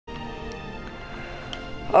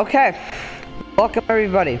Okay, welcome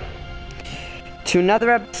everybody to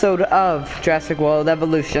another episode of Jurassic World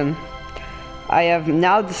Evolution. I have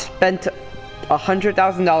now spent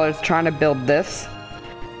 $100,000 trying to build this.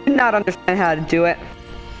 Did not understand how to do it.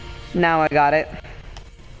 Now I got it.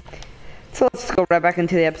 So let's go right back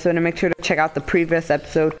into the episode and make sure to check out the previous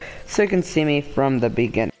episode so you can see me from the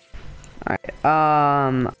beginning. Alright,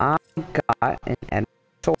 I got an edit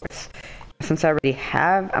source. Since I already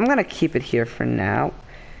have, I'm gonna keep it here for now.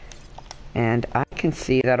 And I can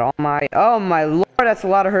see that all my, oh my lord, that's a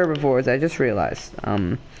lot of herbivores, I just realized.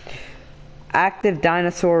 Active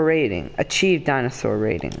dinosaur rating, achieved dinosaur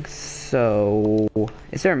rating. So,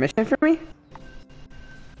 is there a mission for me?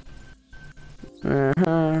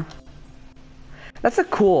 That's a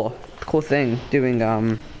cool thing, doing,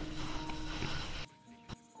 okay,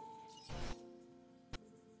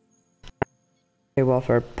 well,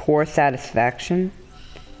 for poor satisfaction.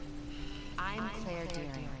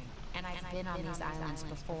 On these islands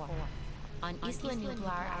before. On Isla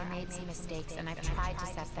Nublar, I made some mistakes and I've tried to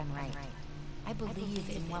set them right. I believe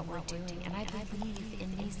in what we're doing and I believe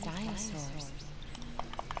in these dinosaurs.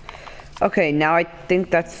 Okay, now I think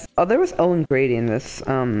that's, oh, there was Owen Grady in this.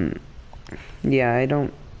 Yeah, I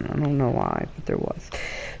don't know why, but there was.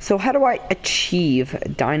 So how do I achieve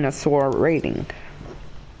dinosaur rating?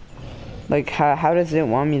 Like, how does it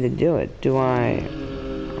want me to do it? Do I...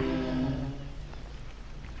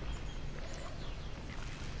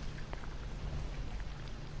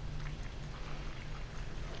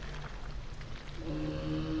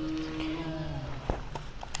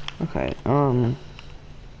 Okay,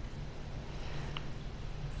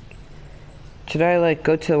 should I, like,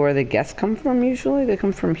 go to where the guests come from usually? They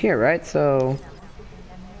come from here, right? So...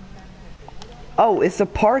 Oh, is the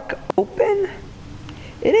park open?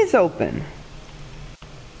 It is open.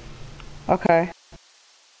 Okay.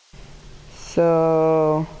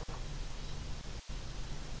 So...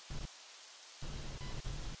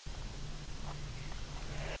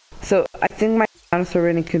 So, I think my dinosaur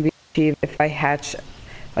rating could be achieved if I hatch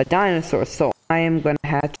a dinosaur. So I am going to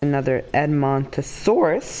hatch another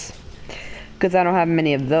Edmontosaurus because I don't have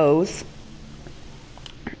many of those.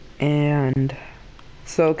 And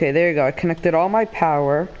so, okay, there you go. I connected all my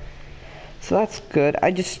power, so that's good.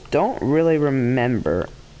 I just don't really remember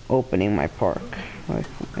opening my park. Wait,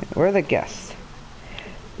 where are the guests?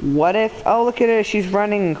 What if, oh, look at her, she's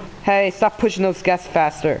running. Hey, stop pushing those guests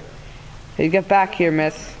faster. Hey, get back here,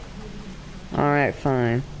 miss. Alright,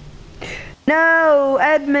 fine. No,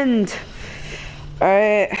 Edmund!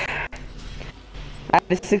 Alright. I have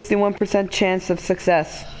a 61% chance of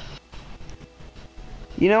success.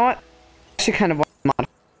 You know what? I should kind of modify.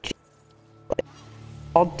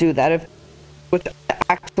 I'll do that if... Which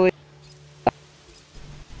actually...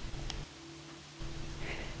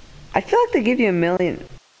 I feel like they give you $1 million.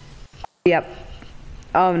 Yep.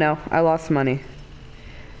 Oh no, I lost money.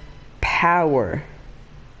 Power.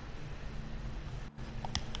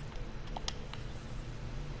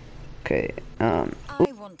 Okay, I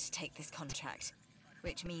want to take this contract,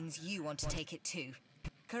 which means you want to take it too,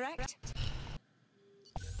 correct?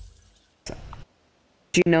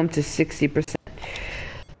 Genome to 60%.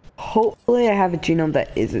 Hopefully I have a genome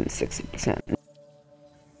that isn't 60%.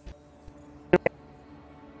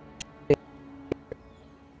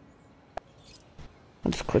 I'll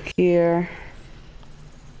just click here.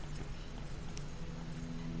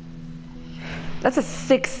 That's a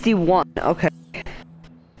 61, okay.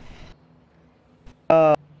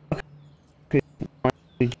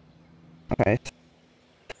 Okay.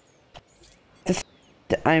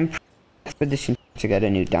 I'm expedition to get a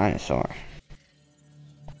new dinosaur.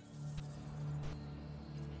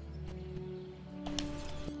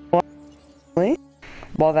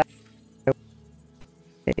 While that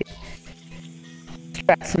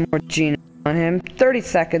extract some more gene on him. 30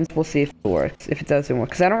 seconds, we'll see if it works. If it doesn't work,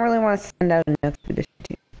 because I don't really want to send out an expedition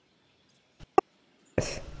team.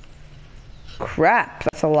 Crap,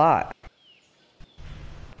 that's a lot.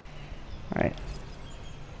 Alright.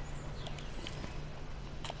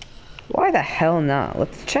 Why the hell not?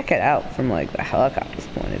 Let's check it out from, like, the helicopter's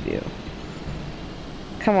point of view.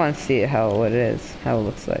 Come on, see how it is, how it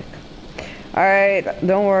looks like. Alright,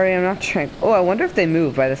 don't worry, I'm not trying. Oh, I wonder if they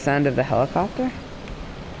move by the sound of the helicopter?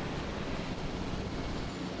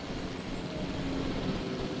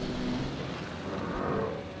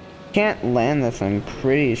 Can't land this, I'm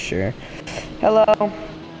pretty sure. Hello? Can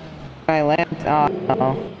I land? Oh,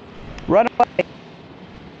 no. Run away!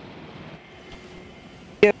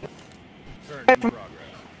 Do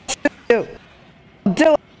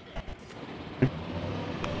it!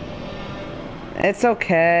 It's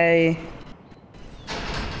okay.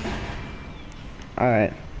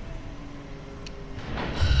 Alright.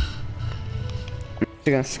 I'm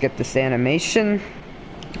gonna skip this animation.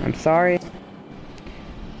 I'm sorry.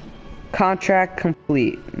 Contract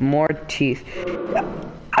complete. More teeth.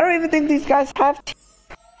 I don't even think these guys have teeth.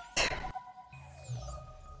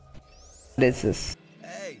 What is this?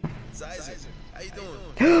 Hey, Sizer, how you doing?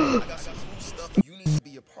 I got some cool stuff you need to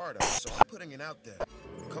be a part of, so I'm putting it out there.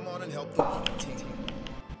 Come on and help the week continue.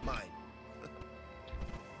 Mine.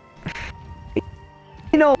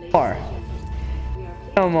 No more.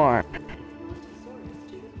 No more.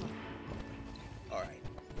 Alright,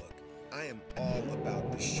 look, I am all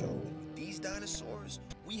about the show. With these dinosaurs,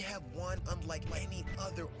 we have one unlike any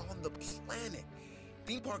other on the planet.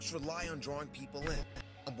 Theme parks rely on drawing people in.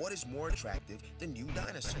 And what is more attractive than new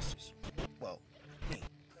dinosaurs? Well, me,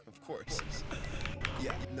 of course.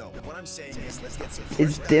 Yeah, no, what I'm saying is let's get some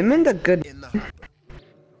Is Diamond a good... in the hopper.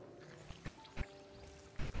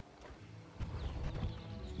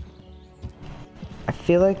 I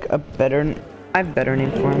feel like I have a better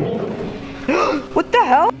name for him. What the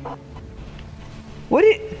hell? What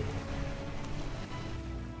did...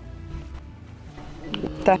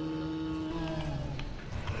 What the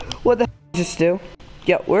hell did you just do?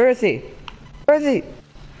 Yo, where is he? Where is he?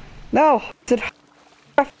 No! Is it...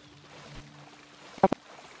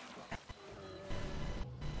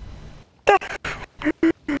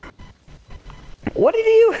 What did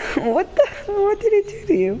you... What did he do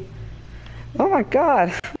to you? Oh my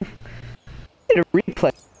god. I need a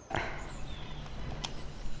replay.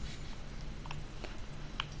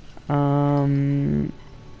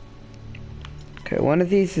 Okay, one of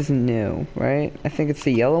these is new, right? I think it's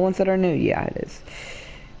the yellow ones that are new. Yeah, it is.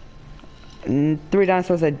 3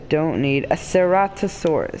 dinosaurs I don't need. A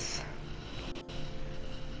Ceratosaurs.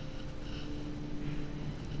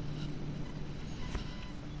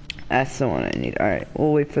 That's the one I need. Alright,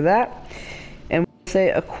 we'll wait for that. And we'll say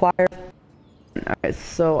acquire. Alright,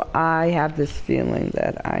 so I have this feeling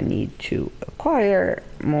that I need to acquire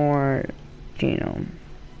more genome.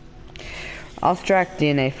 I'll extract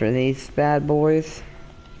DNA for these bad boys.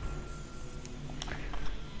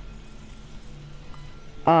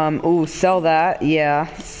 Ooh, sell that. Yeah,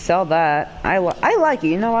 sell that. I like it.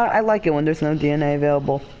 You know what? I like it when there's no DNA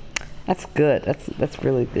available. That's good. That's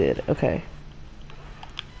really good. Okay.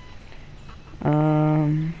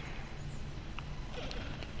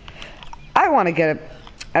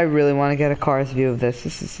 I really want to get a car's view of this.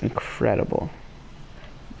 This is incredible.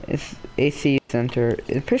 It's AC center.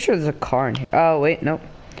 I'm pretty sure there's a car in here. Oh, wait, nope.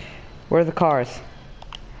 Where are the cars?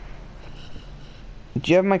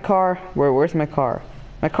 Do you have my car? Where's my car?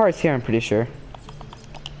 My car is here, I'm pretty sure.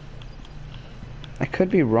 I could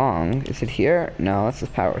be wrong. Is it here? No, it's the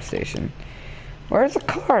power station. Where's the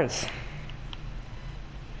cars?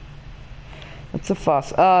 What's the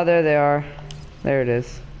fuss? Oh, there they are. There it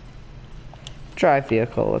is. Drive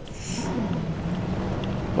vehicle. Let's...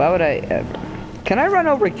 Why would I ever... Can I run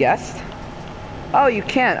over guests? Oh, you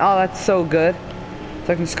can't. Oh, that's so good.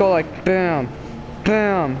 So I can just go like, bam,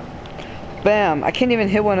 bam, bam. I can't even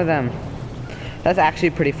hit one of them. That's actually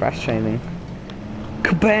pretty frustrating.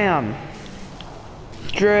 Kabam!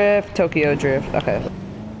 Drift, Tokyo drift. Okay.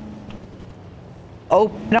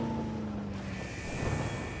 Oh, no.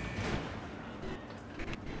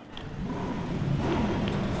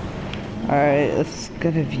 Alright, let's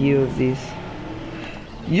get a view of these.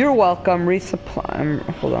 You're welcome. Resupply.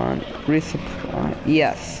 Hold on. Resupply.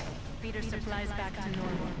 Yes. Feeder supplies back to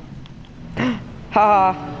normal.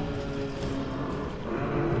 Haha.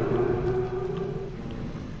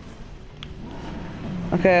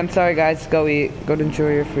 Okay, I'm sorry guys. Go eat. Go to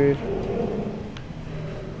enjoy your food.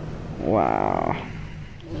 Wow.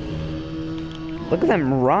 Look at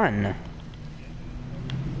them run.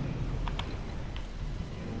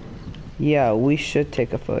 Yeah, we should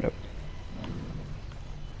take a photo.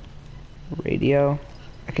 Radio.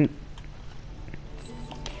 I can...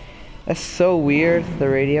 That's so weird, the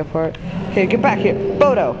radio part. Here, get back here.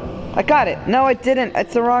 Photo. I got it. No, I didn't.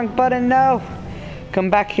 It's the wrong button. No. Come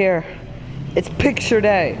back here. It's picture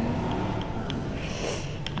day.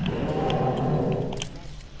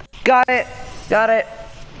 Got it. Got it.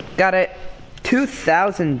 Got it.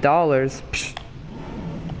 $2,000.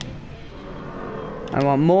 I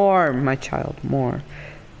want more, my child. More.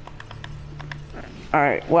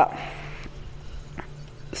 Alright, well.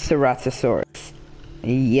 Ceratosaurs.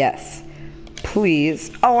 Yes.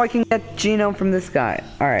 Please. Oh, I can get genome from this guy.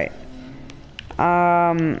 Alright.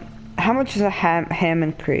 How much is a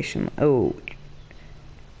Hammond creation? Oh.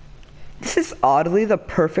 This is oddly the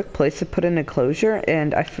perfect place to put an enclosure,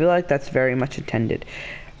 and I feel like that's very much intended.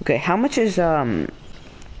 Okay, how much is,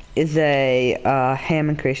 is a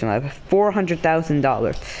Hammond Creation Lab.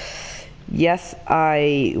 $400,000. Yes,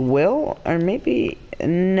 I will, or maybe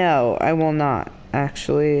no, I will not.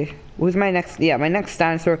 Actually, who's my next? Yeah, my next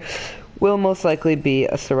dinosaur will most likely be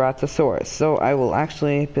a Ceratosaurus. So I will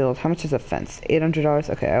actually build. How much is a fence? $800.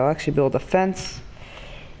 Okay, I will actually build a fence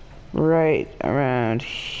right around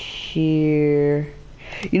here.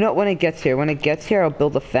 You know what? When it gets here, I'll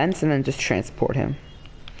build a fence and then just transport him.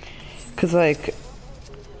 Cause like,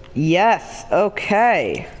 yes,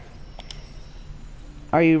 okay.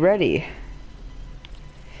 Are you ready?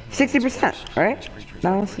 60%, right?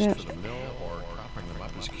 Now let's see it.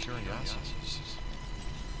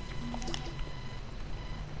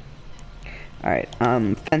 Alright,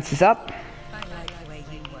 fence is up. I like the way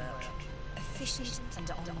you work. Efficient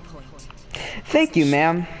and on point. Thank you,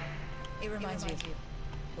 ma'am. It reminds me of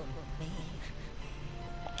well, me.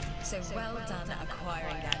 So well done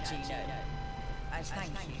acquiring that genome. I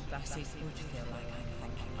thank you, but it would feel like I'm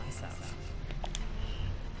thanking myself.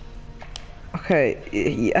 Okay,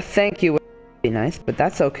 yeah, thank you would be nice, but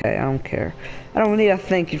that's okay, I don't care. I don't need a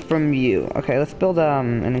thank you from you. Okay, let's build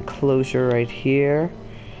an enclosure right here.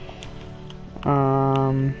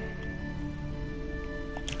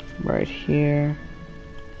 Right here.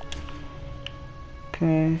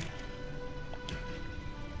 Okay.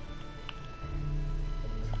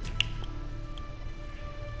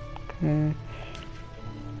 Okay.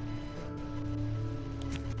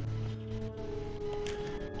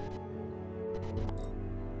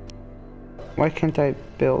 Why can't I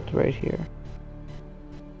build right here?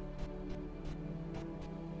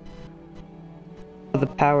 The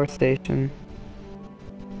power station.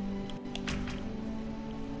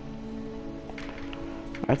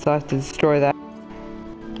 Alright, so I have to destroy that.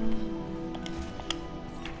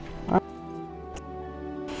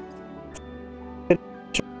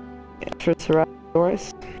 For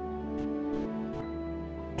Ceratosaurus.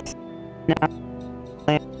 Now,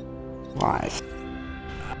 wise.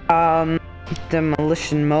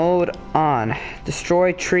 Demolition mode on.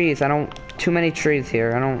 Destroy trees. Too many trees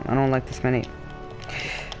here. I don't like this many.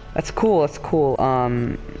 That's cool. That's cool.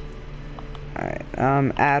 Alright.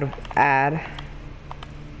 Add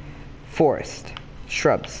forest,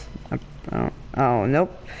 shrubs. Oh,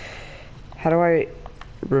 nope. How do I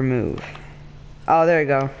remove? Oh, there you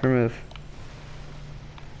go. Remove.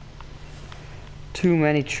 Too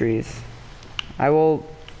many trees. I will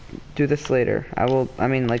do this later. I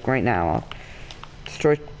mean, like right now. I'll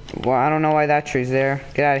destroy. Well, I don't know why that tree's there.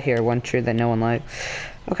 Get out of here. One tree that no one likes.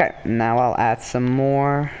 Okay, now I'll add some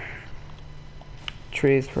more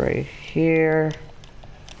trees right here.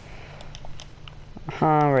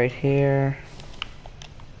 Right here.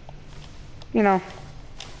 You know.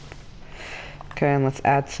 Okay, and let's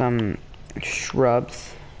add some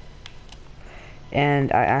shrubs.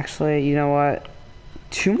 And I actually, you know what?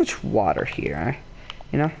 Too much water here.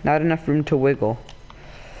 You know, not enough room to wiggle.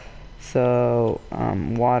 So,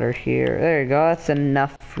 water here. There you go. That's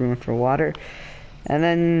enough room for water. And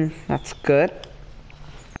then, that's good.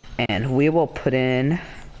 And we will put in,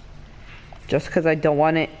 just because I don't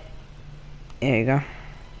want it, there you go,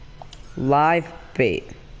 live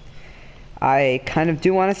bait. I kind of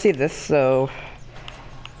do want to see this, so,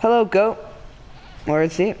 hello goat. Where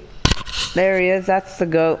is he? There he is. That's the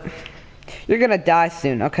goat. You're gonna die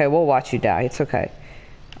soon. Okay, we'll watch you die. It's okay.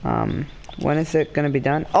 When is it gonna be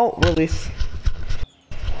done? Oh, release.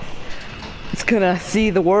 It's gonna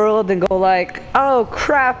see the world and go like, oh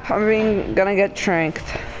crap, gonna get tranked.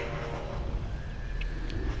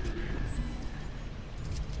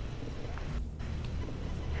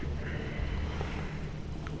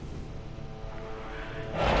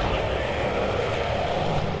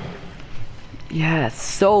 Yeah, it's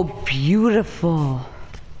so beautiful.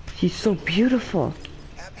 He's so beautiful.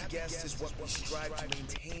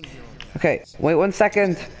 Okay, wait 1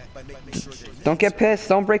 second. Don't get pissed.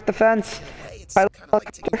 Don't break the fence. I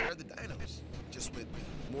just with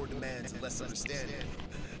more demands and less understanding.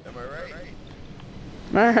 Am I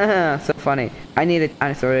right? So funny. I need a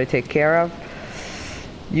dinosaur to take care of.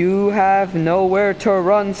 You have nowhere to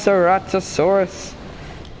run, Ceratosaurus.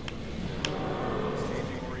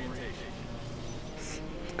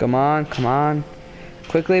 Come on, come on.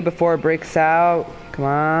 Quickly before it breaks out. Come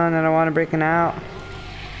on, I don't want it breaking out.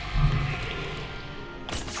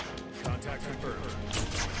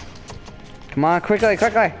 Come on, quickly,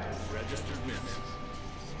 quickly.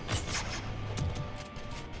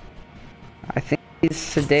 I think he's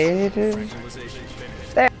sedated.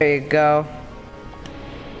 There you go.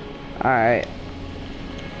 Alright.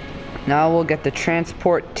 Now we'll get the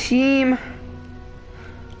transport team.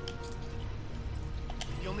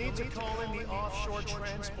 You'll need to call in the offshore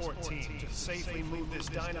transport safely move this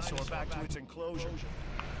dinosaur back to its enclosure.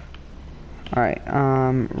 Alright,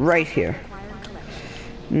 right here.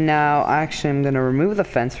 Now, actually, I'm gonna remove the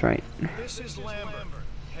fence right. This is Lambert,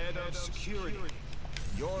 head of security.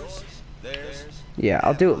 Yours, theirs. Yeah,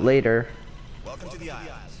 I'll do it later. Welcome to the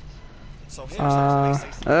islands. So here's how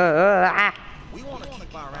we want to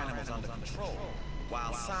keep our animals under control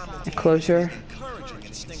while simultaneously Closure. encouraging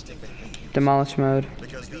instinctive behavior. Demolish mode.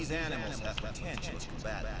 Because these animals have potential as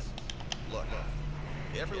combatants. Look,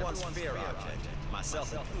 everyone's fear object,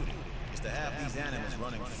 myself included, is to have these animals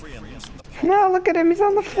running free and loose in the park. No, look at him, he's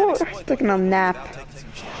on the floor. He's taking a nap. Without taking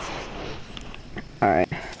some chances. Alright.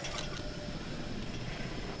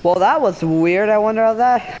 Well, that was weird. I wonder how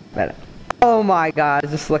that... Oh my god,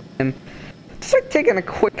 just look at him. Just like taking a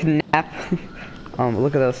quick nap.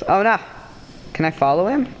 Look at those. Oh no! Can I follow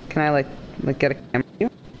him? Can I like get a camera view?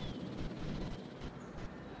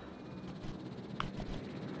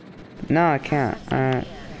 No, I can't.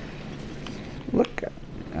 Look.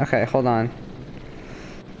 Okay, hold on.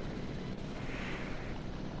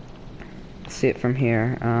 See it from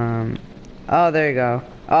here. Oh, there you go.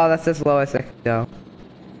 Oh, that's as low as I can go.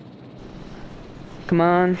 Come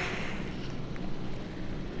on.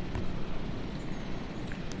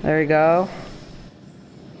 There we go.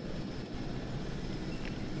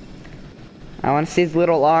 I want to see his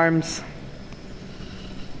little arms.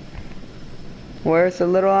 Where's the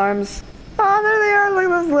little arms? Oh, there they are. Look at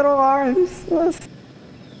those little arms.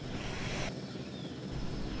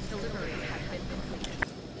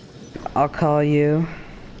 I'll call you.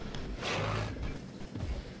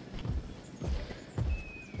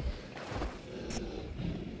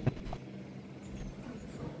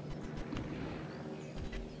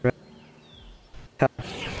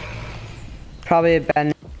 Probably a bad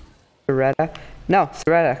name. Cerata. No,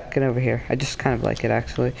 Cerata, get over here. I just kind of like it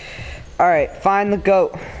actually. Alright, find the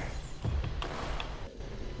goat.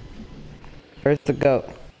 Where's the goat?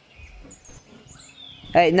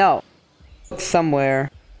 Hey, no. Somewhere.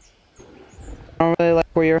 I don't really like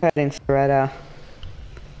where you're heading, Cerata.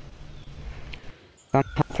 I'm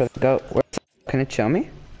hunt for the goat. Can it show me?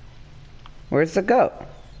 Where's the goat?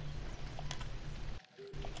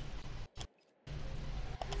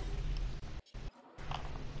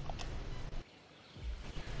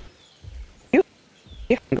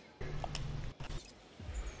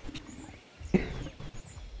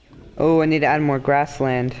 Oh, I need to add more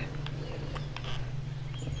grassland.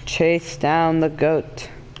 Chase down the goat.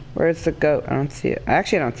 Where's the goat? I don't see it.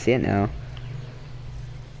 Actually, I don't see it now.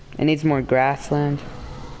 It needs more grassland.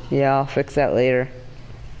 Yeah, I'll fix that later.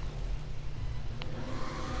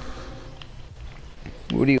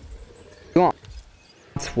 What do you want?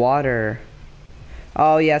 It's water.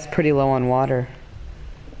 Oh, yeah, it's pretty low on water.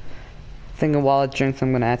 I think while it drinks,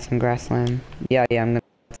 I'm gonna add some grassland. Yeah, I'm gonna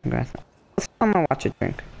add some grassland. I'm gonna watch it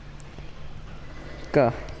drink.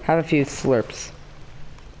 Go. Have a few slurps.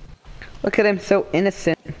 Look at him, so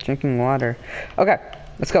innocent, drinking water. Okay,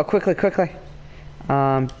 let's go, quickly.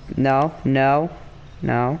 No.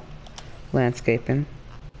 Landscaping.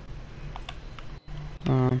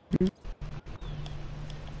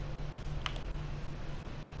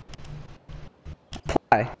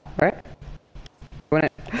 Apply, right?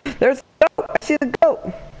 There's the goat! I see the goat!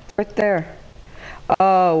 It's right there.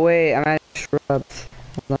 Oh, wait, I'm at shrubs.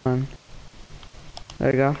 Hold on.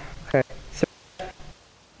 There you go. Okay. So,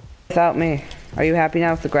 without me. Are you happy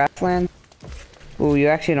now with the grassland? Ooh, you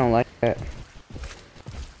actually don't like it.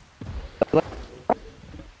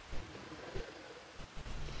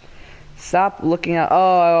 Stop looking at.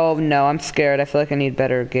 Oh no, I'm scared. I feel like I need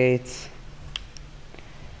better gates.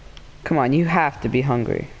 Come on, you have to be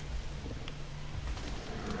hungry.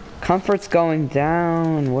 Comfort's going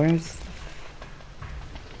down. Where's...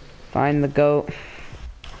 Find the goat.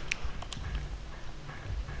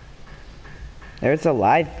 There's a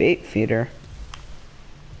live bait feeder.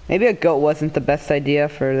 Maybe a goat wasn't the best idea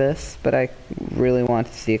for this, but I really want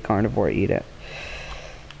to see a carnivore eat it.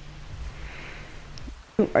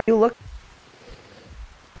 Are you looking?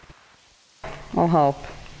 I'll help.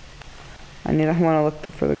 I want to look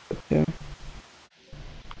for the goat too.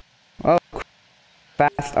 Oh,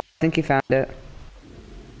 fast. I think he found it.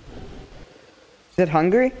 Is it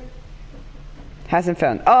hungry? Hasn't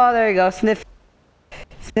found. Oh, there you go. Sniff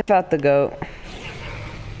out the goat.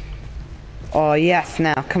 Oh, yes,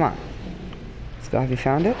 now, come on. Let's go. Have you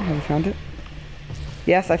found it?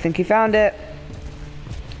 Yes, I think he found it.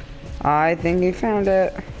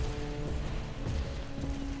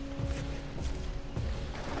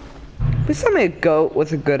 Please tell me a goat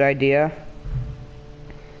was a good idea.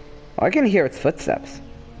 Oh, I can hear its footsteps.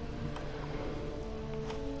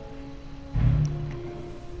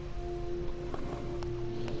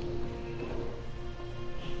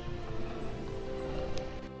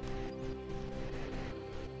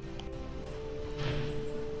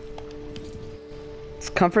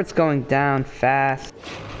 comfort's going down fast.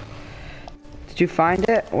 Did you find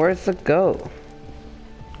it? Where's the goat?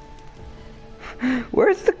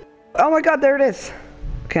 Where's the... Oh my god, there it is.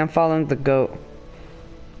 Okay, I'm following the goat.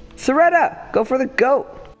 Cereta, go for the goat.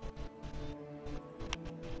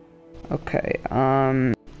 Okay,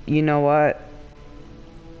 you know what?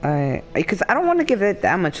 Because I don't want to give it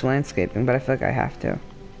that much landscaping, but I feel like I have to.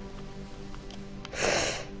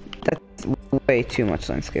 That's way too much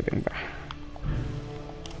landscaping, bro.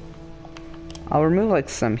 I'll remove like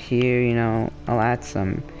some here, you know. I'll add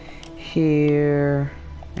some here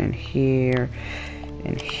and here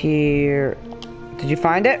and here. Did you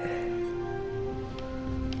find it?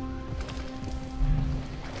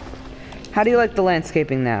 How do you like the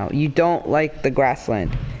landscaping now? You don't like the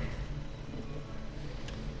grassland.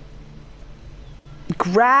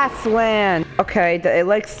 Grassland! Okay, it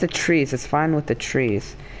likes the trees. It's fine with the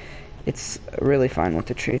trees. It's really fine with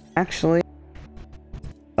the trees. Actually,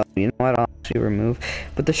 oh, you know what? I'll actually remove.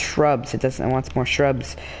 But the shrubs, it wants more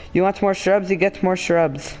shrubs. You want more shrubs? You get more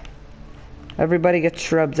shrubs. Everybody gets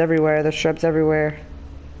shrubs everywhere. There's shrubs everywhere.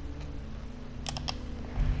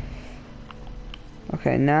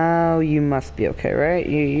 Okay, now you must be okay, right?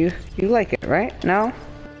 You like it, right? No?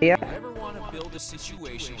 Yeah. If you ever want to build a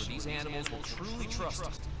situation where these animals will truly trust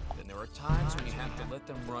you, then there are times when you have to let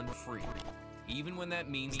them run free, even when that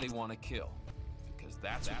means they want to kill, because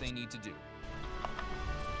that's what they need to do.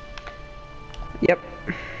 Yep.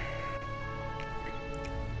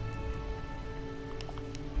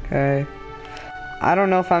 Okay. I don't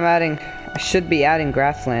know if I'm adding... I should be adding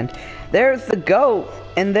grassland. There's the goat,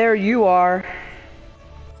 and there you are.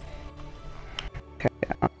 Okay,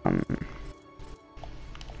 I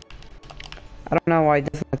don't know why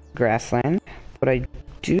it doesn't like grassland. What I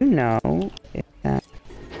do know is that...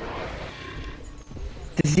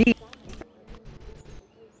 Disease.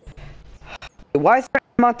 Why is there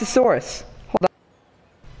a Montosaurus? Hold on.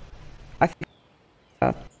 I think...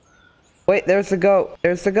 wait, there's the goat.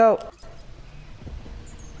 There's the goat.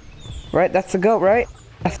 Right, that's the goat, right?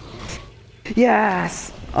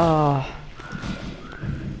 Yes! Oh.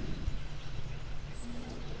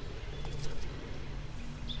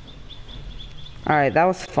 Alright, that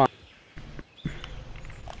was fun.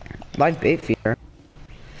 Live bait feeder.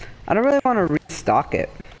 I don't really want to restock it,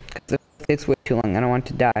 because it takes way too long. I don't want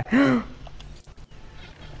it to die.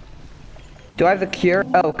 Do I have the cure?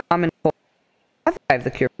 Oh, common cold. I think I have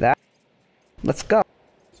the cure for that. Let's go.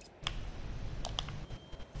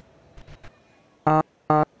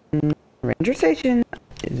 Ranger station.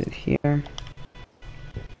 Is it here?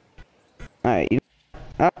 Alright, you...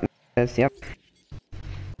 Oh, it is, yep.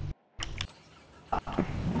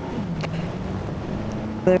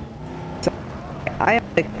 So, I am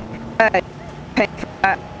like... paying for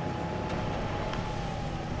that.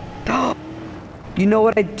 You know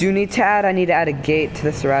what I do need to add? I need to add a gate to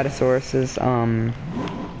the Ceratosaurus'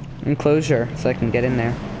 enclosure so I can get in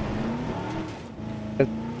there.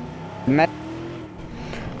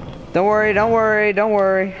 Don't worry, don't worry, don't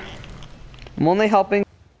worry. I'm only helping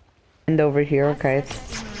over here, okay?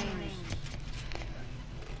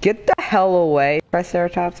 Get the hell away,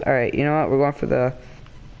 Triceratops. Alright, you know what? We're going for the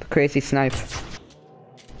crazy snipe.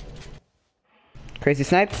 Crazy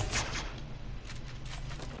snipe?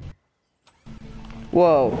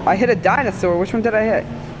 Whoa, I hit a dinosaur. Which one did I hit?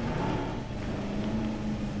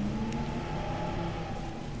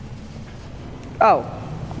 Oh,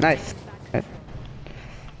 nice.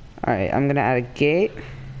 Alright, I'm gonna add a gate.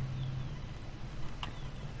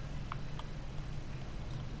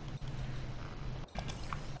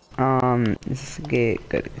 Is this a gate?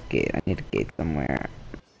 Good, gate. I need a gate somewhere.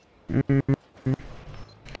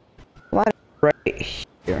 Right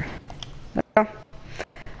here. There we go.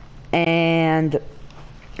 And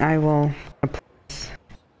I will place,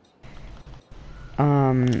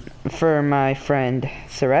 for my friend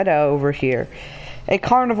Cereta over here, a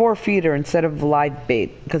carnivore feeder instead of live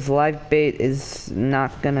bait, because live bait is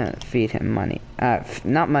not gonna feed him money.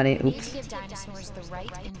 Not money. Oops. We need to give dinosaurs the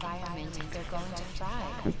right environment if they're going to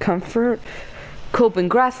thrive. Comfort, coping,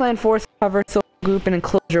 grassland, forest cover, social group, and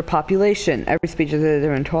enclosure population. Every species has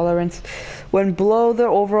their intolerance. When below the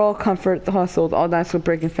overall comfort, the household, all dinosaurs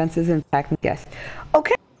breaking fences and attacking guests.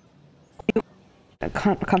 Okay.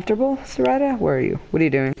 Comfortable, Cereta? Where are you? What are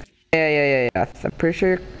you doing? Yeah. I'm pretty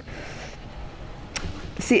sure.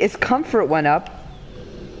 See, its comfort went up.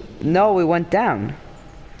 No, it went down.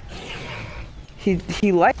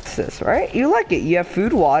 He likes this, right? You like it. You have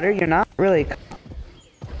food, water. You're not really.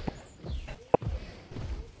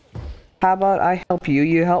 How about I help you?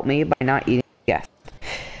 You help me by not eating guests.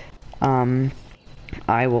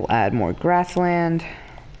 I will add more grassland.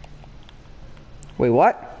 Wait,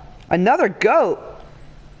 what? Another goat?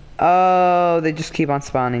 Oh, they just keep on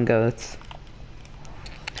spawning goats.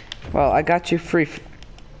 Well, I got you free.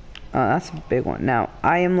 Oh, that's a big one. Now,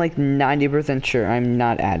 I am like 90% sure I'm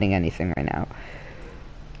not adding anything right now.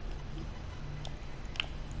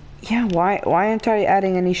 Yeah, why aren't I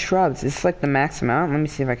adding any shrubs? It's like the max amount. Let me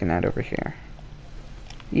see if I can add over here.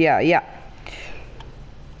 Yeah.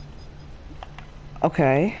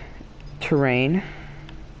 Okay. Terrain.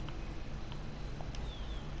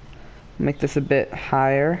 Make this a bit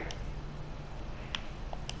higher.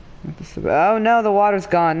 Oh no, the water's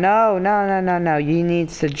gone. No. He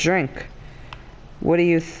needs to drink. What are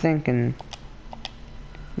you thinking?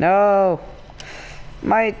 No.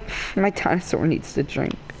 My dinosaur needs to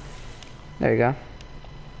drink. There you go.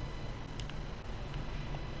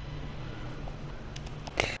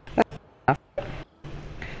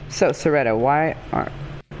 So, Cereto, why aren't...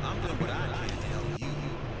 I'm doing what I can to help you.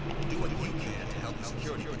 Do what you can to help the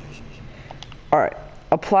security division. Alright.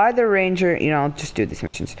 Apply the ranger, you know, I'll just do these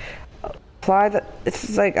missions. Apply the... This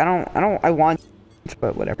is like, I want...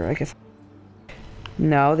 But whatever, I guess.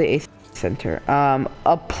 No, the AC Center.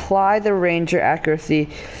 Apply the ranger accuracy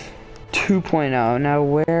 2.0. Now,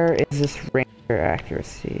 where is this ranger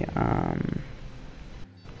accuracy?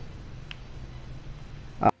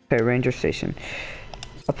 Okay, ranger station.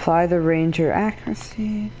 Apply the ranger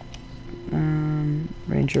accuracy.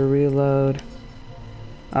 Ranger reload.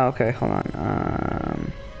 Oh, okay, hold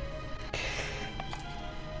on.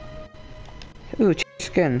 Ooh,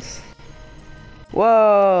 skins.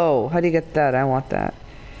 Whoa! How do you get that? I want that.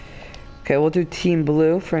 Okay, we'll do Team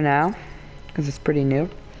Blue for now, because it's pretty new.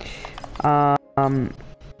 How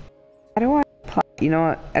do I apply? You know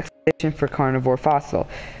what? Expedition for Carnivore Fossil.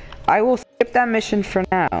 I will skip that mission for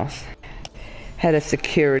now. Head of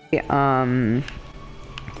security.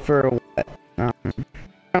 For what? I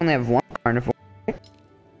only have one carnivore.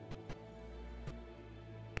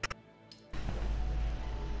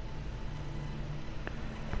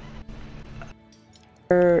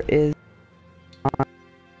 Is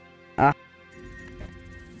on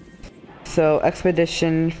so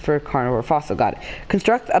expedition for carnivore fossil, got it.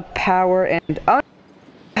 Construct a power and oh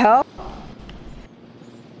hell,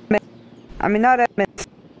 I mean not admit.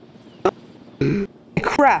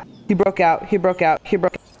 Crap, he broke out.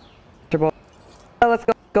 Let's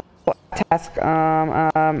go task. No,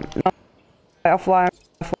 I'll fly.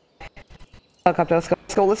 Helicopter. Let's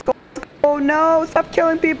go. Oh no! Stop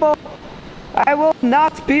killing people. I will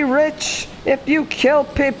not be rich if you kill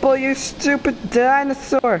people, you stupid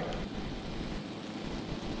dinosaur.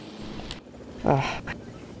 Uh-oh,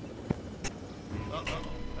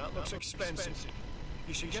 that looks expensive.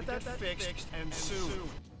 You should get that fixed and soon.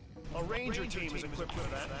 A ranger team is equipped for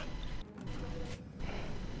that.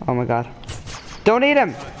 Oh my god. Don't eat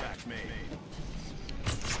him!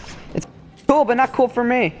 It's cool, but not cool for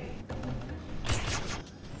me.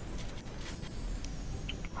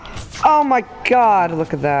 Oh my god,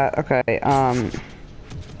 look at that. Okay,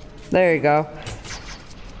 there you go.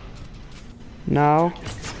 No.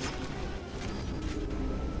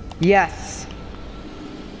 Yes!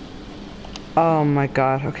 Oh my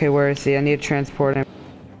god. Okay, where is he? I need to transport him.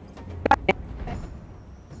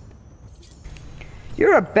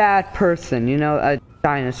 You're a bad person, you know, a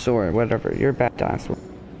dinosaur, whatever. You're a bad dinosaur.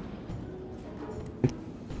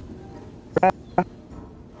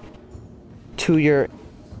 To your...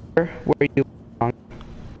 where you belong.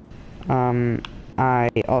 I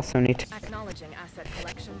also need to...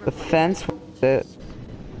 The fence with it.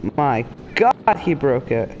 My god, he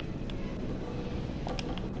broke it.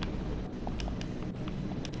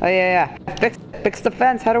 Oh yeah. Fix the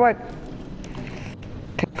fence, how do I...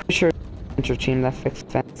 I'm pretty sure ranger team that fixed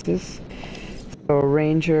fences. So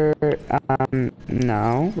ranger,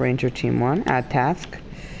 no. Ranger team 1, add task.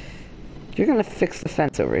 You're gonna fix the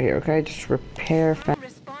fence over here, okay? Just repair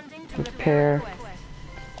fence. Repair.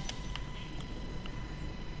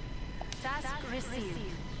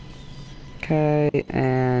 Okay,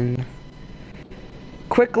 and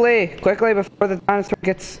quickly before the dinosaur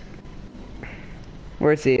gets...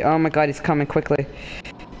 Where is he? Oh my god, he's coming quickly.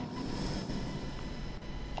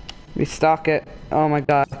 Restock it. Oh my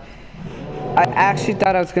god. I actually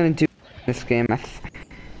thought I was gonna do this game.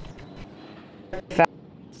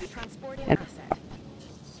 And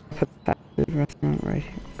put that restaurant right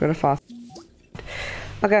here. Go to fast.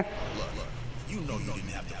 Okay. You know you didn't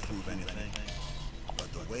have to prove anything,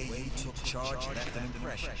 but the way you took charge left an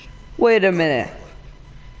impression. Wait a minute.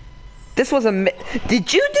 This was a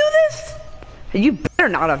did you do this? You better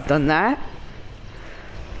not have done that.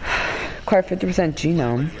 Acquire 50%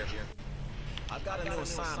 genome. I I've got a new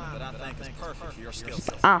assignment that I think is perfect for your skill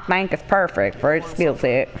set. I think it's perfect for its skill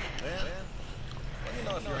set. Let me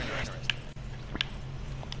know if you're interested.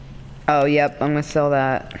 Oh, yep, I'm gonna sell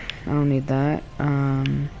that. I don't need that.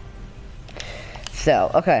 Sell,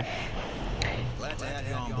 okay. Glad to have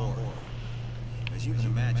you on board. As you can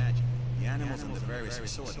imagine, the animals in the various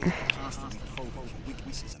facilities are constantly probing for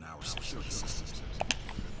weaknesses in our security systems.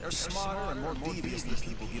 They're smarter and more devious than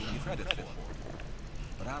people give them credit for.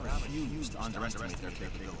 But I refuse to underestimate their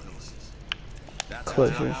capabilities. That's why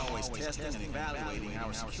I'm always testing and evaluating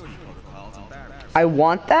our security protocols and barriers. I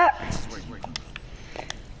want that,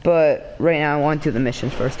 but right now I want to do the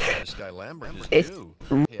missions first. This guy Lambert is It's new.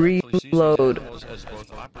 reload. As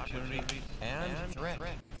both opportunity and threat.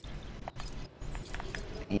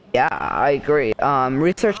 Yeah, I agree.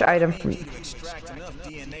 Research item I from... need you to extract enough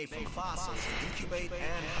DNA from fossils to incubate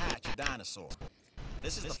and hatch a dinosaur.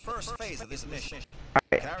 This is the first phase of this mission.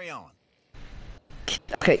 Alright. Carry on.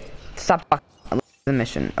 Okay, stop talking. The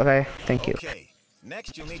mission, okay? Thank you. Okay.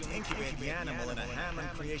 Next, you'll need to incubate the animal in a Hammond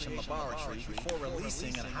creation laboratory before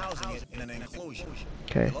releasing and housing it in an enclosure.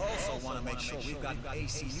 Okay. You'll also want to make sure we've got an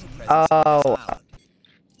ACU presence Oh. on this island.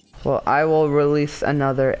 Well, I will release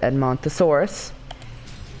another Edmontosaurus,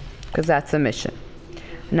 because that's a mission.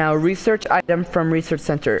 Now, research item from Research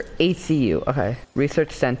Center, ACU. Okay,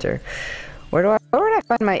 Research Center. Where would I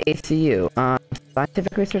find my ACU?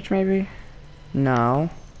 Scientific research, maybe? No.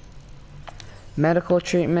 Medical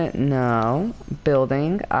treatment? No.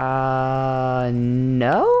 Building?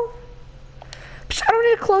 No? Psh, I don't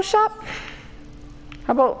need a clothes shop.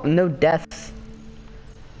 How about no deaths?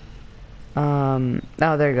 Oh,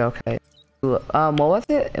 there you go, okay. What was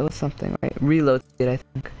it? It was something, right? Reload speed, I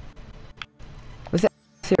think. Was it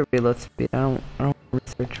here reload speed? I don't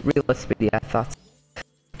research reload speed, yeah, I thought so.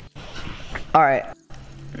 Alright.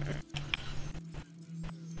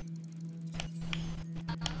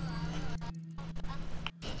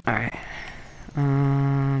 Alright.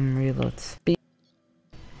 Reload speed.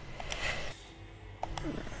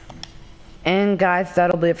 And guys,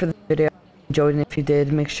 that'll be it for the video. Enjoyed it. If you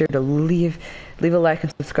did, make sure to leave a like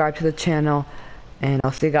and subscribe to the channel. And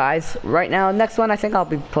I'll see you guys right now. Next one, I think I'll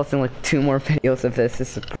be posting like 2 more videos of this.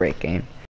 This is a great game.